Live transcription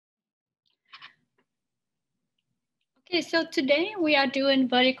Okay, so today we are doing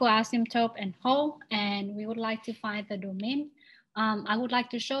vertical asymptote and whole, and we would like to find the domain. I would like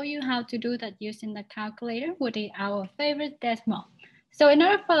to show you how to do that using the calculator with our favorite Desmos. So in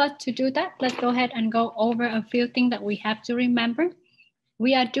order for us to do that, let's go ahead and go over a few things that we have to remember.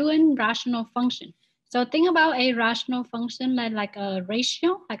 We are doing rational function. So think about a rational function like a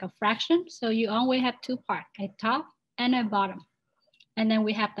ratio, like a fraction. So you always have two parts, a top and a bottom. And then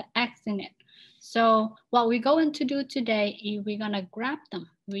we have the x in it. So what we're going to do today is we're gonna grab them.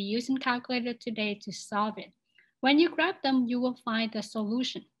 We're using calculator today to solve it. When you grab them, you will find the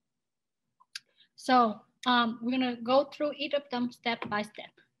solution. So we're gonna go through each of them step by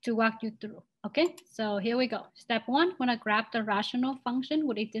step to walk you through. Okay, so here we go. Step one, we're gonna grab the rational function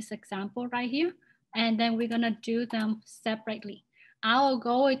with this example right here, and then we're gonna do them separately. Our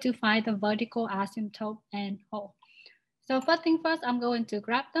goal is to find the vertical asymptote and whole. So first thing first, I'm going to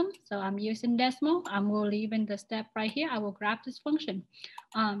grab them. So I'm using Desmos. I'm going to leave in the step right here. I will grab this function.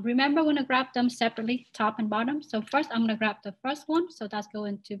 Remember, we're going to grab them separately, top and bottom. So first, I'm going to grab the first one. So that's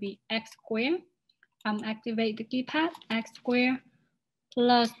going to be x squared. Activate the keypad, x squared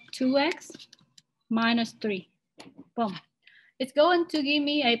plus 2x minus 3. Boom. It's going to give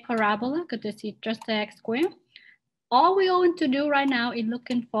me a parabola because this is just the x squared. All we're going to do right now is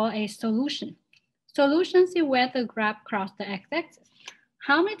looking for a solution. Solutions is where the graph crosses the x-axis.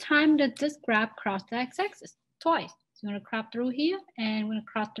 How many times did this graph cross the x-axis? Twice. So we're going to cross through here and we're going to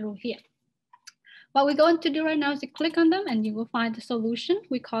cross through here. What we're going to do right now is to click on them and you will find the solution.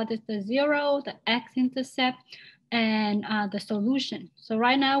 We call this the zero, the x-intercept, and the solution. So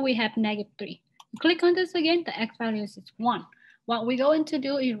right now we have -3. Click on this again, the x value is 1. What we're going to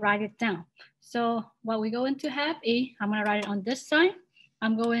do is write it down. So what we're going to have is, I'm going to write it on this side.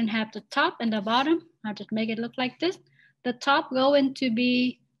 I'm going to have the top and the bottom. I'll just make it look like this. The top going to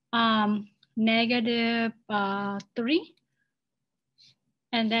be -3.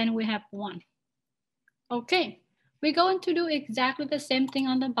 And then we have 1. Okay, we're going to do exactly the same thing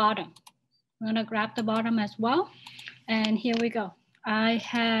on the bottom. I'm gonna grab the bottom as well. And here we go. I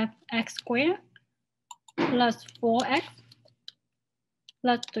have x squared plus 4x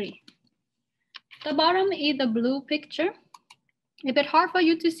plus 3. The bottom is the blue picture. If it's hard for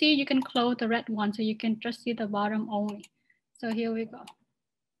you to see, you can close the red one so you can just see the bottom only. So here we go.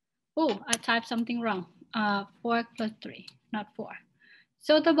 Oh, I typed something wrong. 4x plus 3, not 4.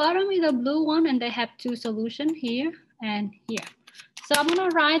 So the bottom is the blue one and they have two solutions here and here. So I'm gonna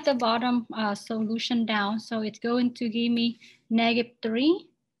write the bottom solution down. So it's going to give me -3,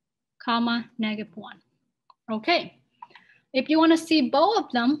 -1. Okay. If you wanna see both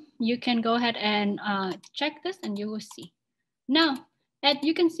of them, you can go ahead and check this and you will see. Now, as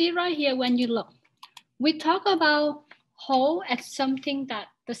you can see right here when you look, we talk about whole as something that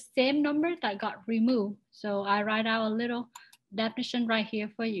the same number that got removed. So I write out a little definition right here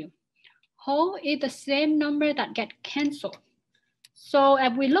for you. Whole is the same number that get canceled. So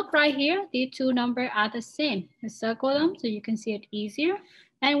if we look right here, these two numbers are the same. We circle them so you can see it easier.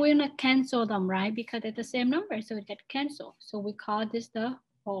 And we're gonna cancel them, right? Because they're the same number, so it get canceled. So we call this the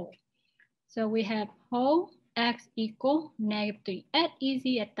whole. So we have whole x equal -3. As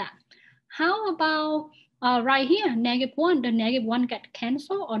easy as that. How about right here, -1? The -1 get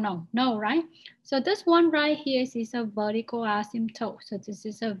canceled or no? No, right? So this one right here is a vertical asymptote. So this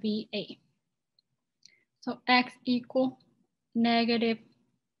is a VA. So x equal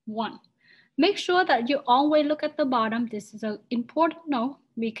 -1. Make sure that you always look at the bottom. This is an important note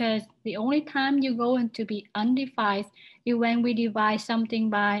because the only time you're going to be undefined is when we divide something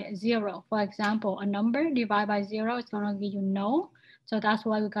by 0. For example, a number divided by 0 is going to give you no. So that's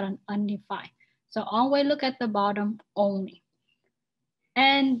why we got an undefined. So always look at the bottom only.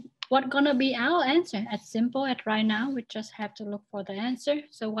 And what's gonna be our answer? As simple as right now, we just have to look for the answer.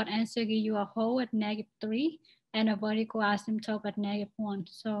 So what answer give you a whole at -3 and a vertical asymptote at -1?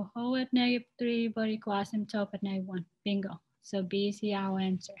 So whole at -3, vertical asymptote at -1. Bingo. So B is our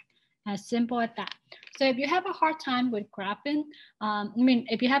answer. As simple as that. So if you have a hard time with graphing,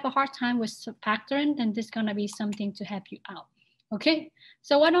 if you have a hard time with factoring, then this is gonna be something to help you out. Okay,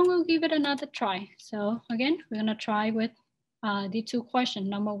 so why don't we give it another try? So again, we're gonna try with the two questions,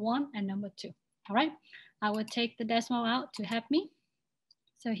 number 1 and number 2. All right, I will take the Desmos out to help me.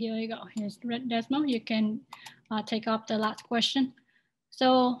 So here we go. Here's the red Desmos. You can take up the last question. So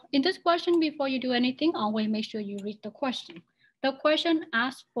in this question, before you do anything, always make sure you read the question. The question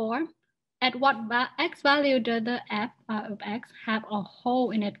asks for, at what x value does the f of x have a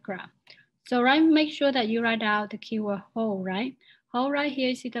hole in it graph? So right, make sure that you write out the keyword whole, right? Whole right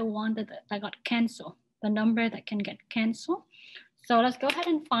here is the one that got canceled, the number that can get canceled. So let's go ahead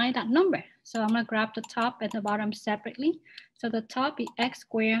and find that number. So I'm gonna grab the top and the bottom separately. So the top is x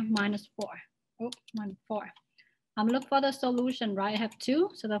squared minus 4. Oh, minus 4. I'm looking for the solution, right? I have 2,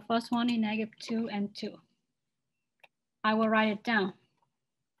 so the first one is negative 2 and 2. I will write it down.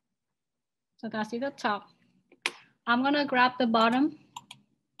 So that's the top. I'm gonna grab the bottom,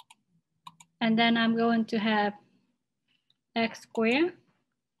 and then I'm going to have x squared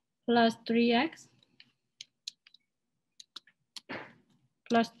plus 3x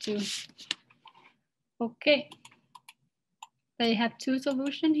plus 2. Okay, they have 2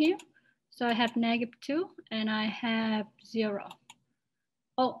 solutions here. So I have negative 2 and I have 0.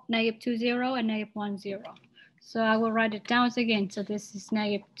 Oh, negative 2, 0 and negative 1, 0. So I will write it down again. So this is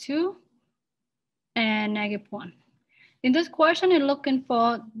negative 2 and negative 1. In this question, you're looking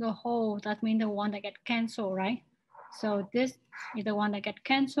for the whole. That means the one that get canceled, right? So this is the one that get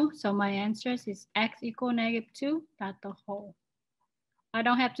canceled. So my answer is x equal negative 2. That's the whole. I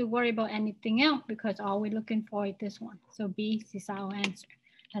don't have to worry about anything else because all we're looking for is this one. So B is our answer.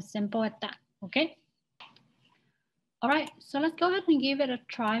 As simple as that, okay? All right, so let's go ahead and give it a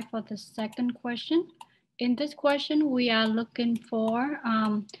try for the second question. In this question, we are looking for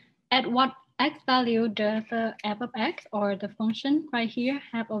at what x value does the f of x or the function right here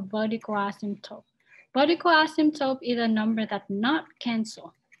have a vertical asymptote. Vertical asymptote is a number that not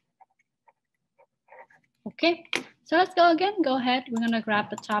cancel. Okay, so let's go again. Go ahead. We're gonna grab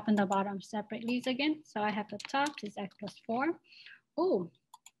the top and the bottom separately again. So I have the top is x plus 4. Oh,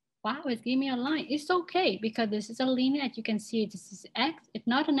 wow, it's giving me a line. It's okay because this is a linear. As you can see, this is x. It's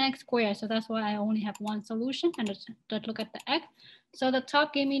not an x squared, so that's why I only have one solution. And let's look at the x. So the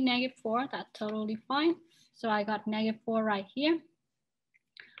top gave me negative 4. That's totally fine. So I got negative 4 right here.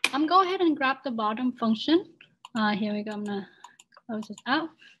 I'm go ahead and grab the bottom function. Here we go. I'm gonna close this out.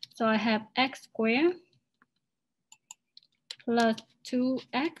 So I have x squared plus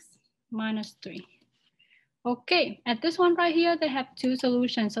 2x minus 3. Okay, at this one right here, they have 2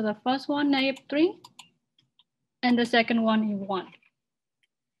 solutions. So the first one, negative 3, and the second one is 1.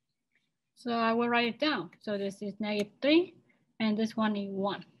 So I will write it down. So this is negative 3, and this one is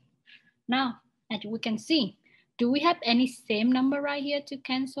 1. Now, as we can see, do we have any same number right here to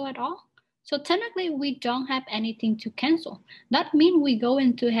cancel at all? So technically, we don't have anything to cancel. That means we're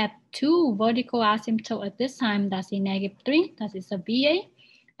going to have 2 vertical asymptotes at this time. That's a negative 3, that is a VA.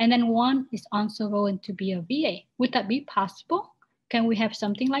 And then 1 is also going to be a VA. Would that be possible? Can we have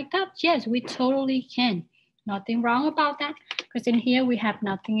something like that? Yes, we totally can. Nothing wrong about that, because in here we have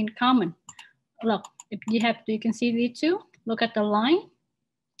nothing in common. Look, if you can see these 2. Look at the line.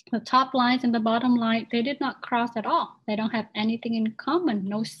 The top lines and the bottom line, they did not cross at all. They don't have anything in common,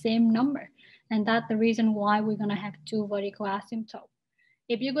 no same number. And that's the reason why we're gonna have 2 vertical asymptotes.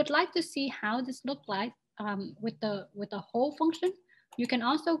 If you would like to see how this looks like with the whole function, you can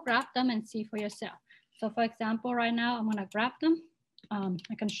also grab them and see for yourself. So for example, right now, I'm gonna grab them.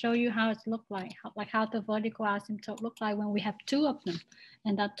 I can show you how it looks like how the vertical asymptote look like when we have 2 of them.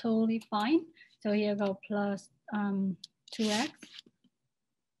 And that's totally fine. So here go plus 2x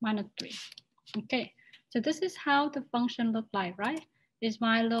minus 3. Okay, so this is how the function look like, right? It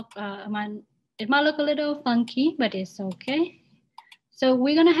might look a little funky, but it's okay. So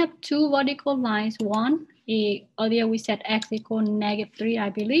we're gonna have 2 vertical lines. One, earlier we said x equal negative 3, I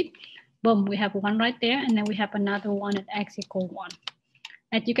believe. Boom, we have 1 right there, and then we have another one at x equal 1.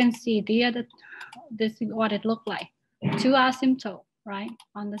 As you can see, this is what it looked like. 2 asymptotes, right,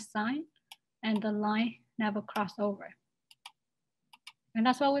 on the side, and the line never cross over. And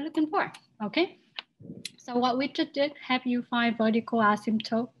that's what we're looking for, okay? So what we just did, have you find vertical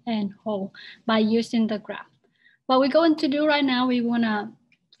asymptote and whole by using the graph. What we're going to do right now, we wanna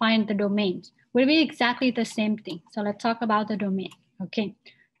find the domains. Will be exactly the same thing. So let's talk about the domain, okay?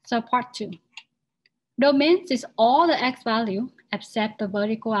 So part 2. Domains is all the x value except the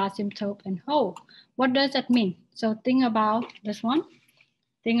vertical asymptote and whole. What does that mean? So think about this one.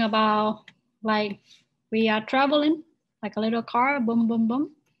 Think about like we are traveling, like a little car, boom, boom,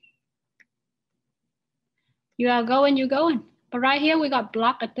 boom. You are going, you're going. But right here, we got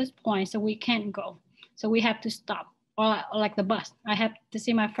blocked at this point, so we can't go. So we have to stop, or like the bus. I have to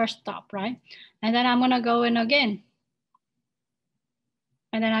see my first stop, right? And then I'm gonna go in again.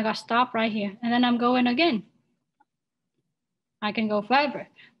 And then I got stopped right here. And then I'm going again. I can go forever.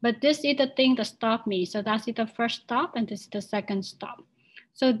 But this is the thing that stopped me. So that's the first stop, and this is the second stop.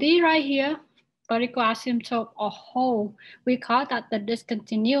 So D right here, vertical asymptote or whole, we call that the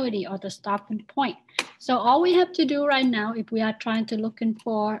discontinuity or the stopping point. So all we have to do right now, if we are trying to looking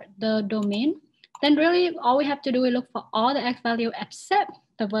for the domain, then really all we have to do is look for all the x value except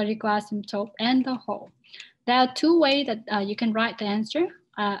the vertical asymptote and the whole. There are two ways that you can write the answer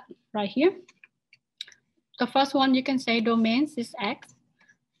right here. The first one, you can say domains is X.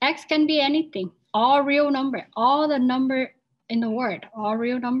 X can be anything, all real number, all the number in the word, all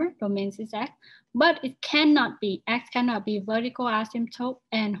real number, domains is X. But it cannot be, X cannot be vertical asymptote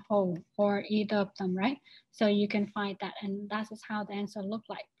and whole, or either of them, right? So you can find that, and that is how the answer look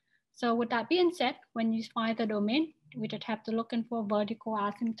like. So with that being said, when you find the domain, we just have to look in for vertical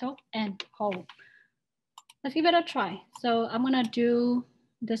asymptote and whole. Let's give it a try. So I'm gonna do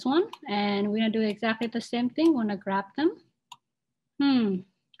this one, and we're gonna do exactly the same thing. We're gonna grab them.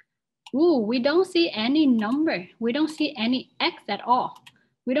 Ooh, we don't see any number. We don't see any X at all.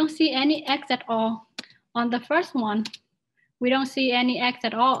 We don't see any X at all on the first one. We don't see any X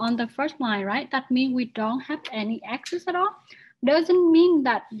at all on the first line, right? That means we don't have any X's at all. Doesn't mean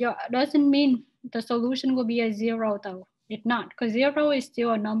the solution will be a 0 though. It's not, because 0 is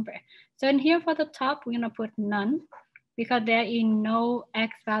still a number. So in here for the top, we're gonna put none because there is no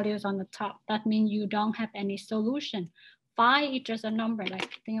X values on the top. That means you don't have any solution. Phi is just a number,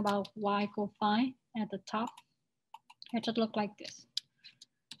 like think about y equal phi at the top. It should look like this.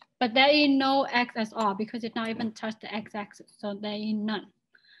 But there is no X at all because it not even touched the X-axis, so there is none.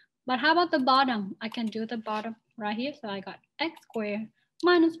 But how about the bottom? I can do the bottom right here. So I got X squared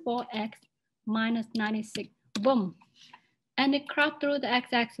minus 4X minus 96, boom. And it crossed through the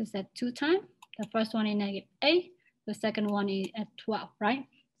X-axis at 2 times. The first one is -8, the second one is at 12, right?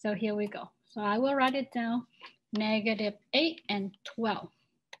 So here we go. So I will write it down, -8 and 12.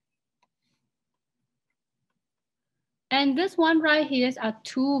 And this one right here is a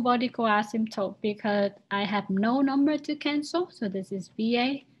 2 vertical asymptote because I have no number to cancel. So this is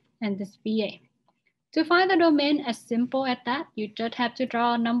VA and this VA. To find the domain, as simple as that, you just have to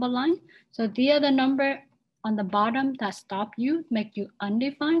draw a number line. So the other number on the bottom that stop you, make you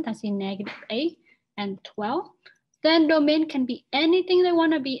undefined, that's in -8 and 12. Then domain can be anything they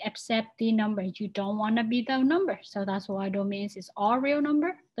want to be except the number. You don't want to be the number. So that's why domains is all real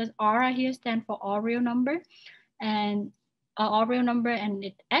number. This R right here stands for all real number, and all real number, and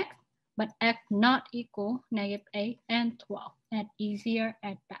it's X, but X not equal -8 and 12, and easier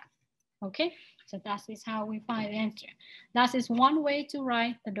at that. Okay, so that is how we find the answer. That is one way to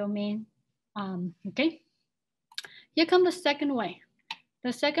write the domain. Okay, here comes the second way.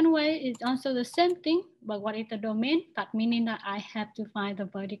 The second way is also the same thing, but what is the domain? That meaning that I have to find the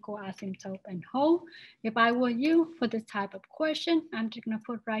vertical asymptote and whole. If I were you for this type of question, I'm just gonna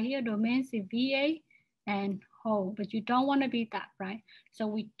put right here, domain is VA and whole, but you don't wanna be that, right? So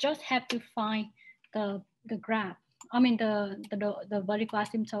we just have to find the graph. I mean the vertical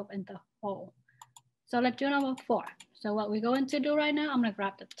asymptote and the whole. So let's do number 4. So what we're going to do right now, I'm gonna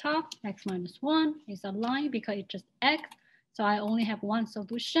grab the top, X minus 1 is a line because it's just X. So I only have one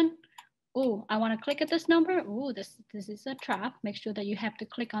solution. Oh, I want to click at this number. Oh, this is a trap. Make sure that you have to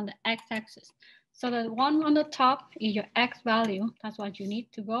click on the X-axis. So the one on the top is your X value. That's what you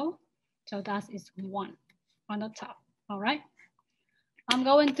need to go. So that is 1 on the top. All right. I'm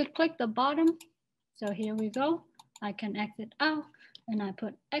going to click the bottom. So here we go. I can exit out and I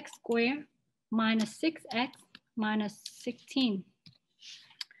put X squared minus 6X minus 16.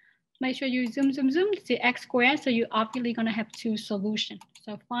 Make sure you zoom to see X squared. So you're obviously gonna have 2 solutions.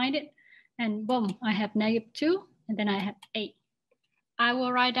 So find it and boom, I have -2 and then I have 8. I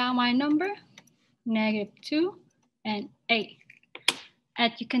will write down my number, -2 and 8.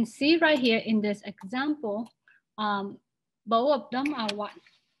 As you can see right here in this example, both of them are what?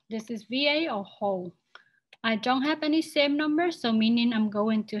 This is VA or whole. I don't have any same numbers, so meaning I'm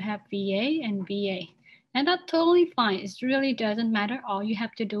going to have VA and VA. And that's totally fine. It really doesn't matter. All you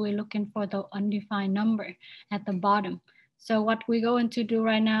have to do is looking for the undefined number at the bottom. So what we're going to do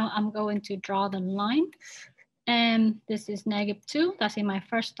right now, I'm going to draw the line. And this is -2. That's in my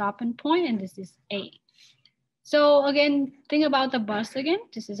first stopping point, and this is 8. So again, think about the bus again.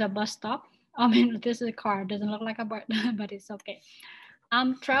 This is a bus stop. I mean, this is a car. It doesn't look like a bus, but it's okay.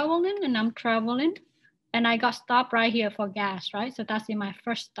 I'm traveling and I got stopped right here for gas, right? So that's in my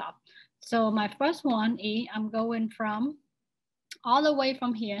first stop. So my first one is I'm going from all the way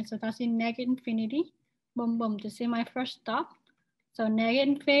from here. So that's in -infinity, boom, boom, to see my first stop. So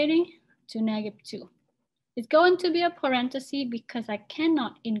 -infinity to -2. It's going to be a parenthesis because I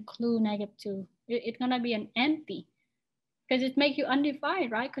cannot include -2. It's gonna be an empty because it makes you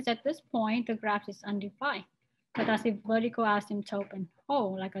undefined, right? Because at this point, the graph is undefined. But that's a vertical asymptote and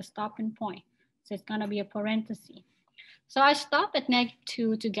whole, like a stopping point. So it's gonna be a parenthesis. So I stop at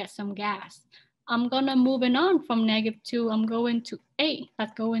 -2 to get some gas. I'm gonna moving on from -2, I'm going to 8.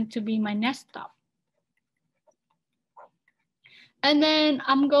 That's going to be my next stop. And then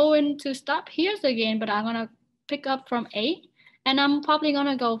I'm going to stop here again, but I'm gonna pick up from 8 and I'm probably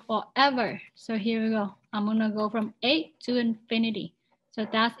gonna go forever. So here we go. I'm gonna go from 8 to infinity. So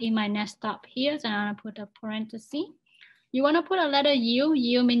that's in my next stop here. So I'm gonna put a parenthesis. You wanna put a letter U,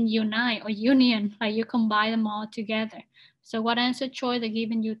 U means unite or union, like you combine them all together. So what answer choice they're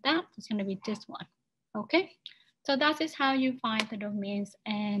giving you that is gonna be this one, okay? So that is how you find the domains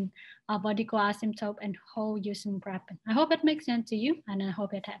and vertical asymptote and whole using Breppen. I hope it makes sense to you and I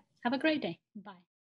hope it has. Have a great day. Bye.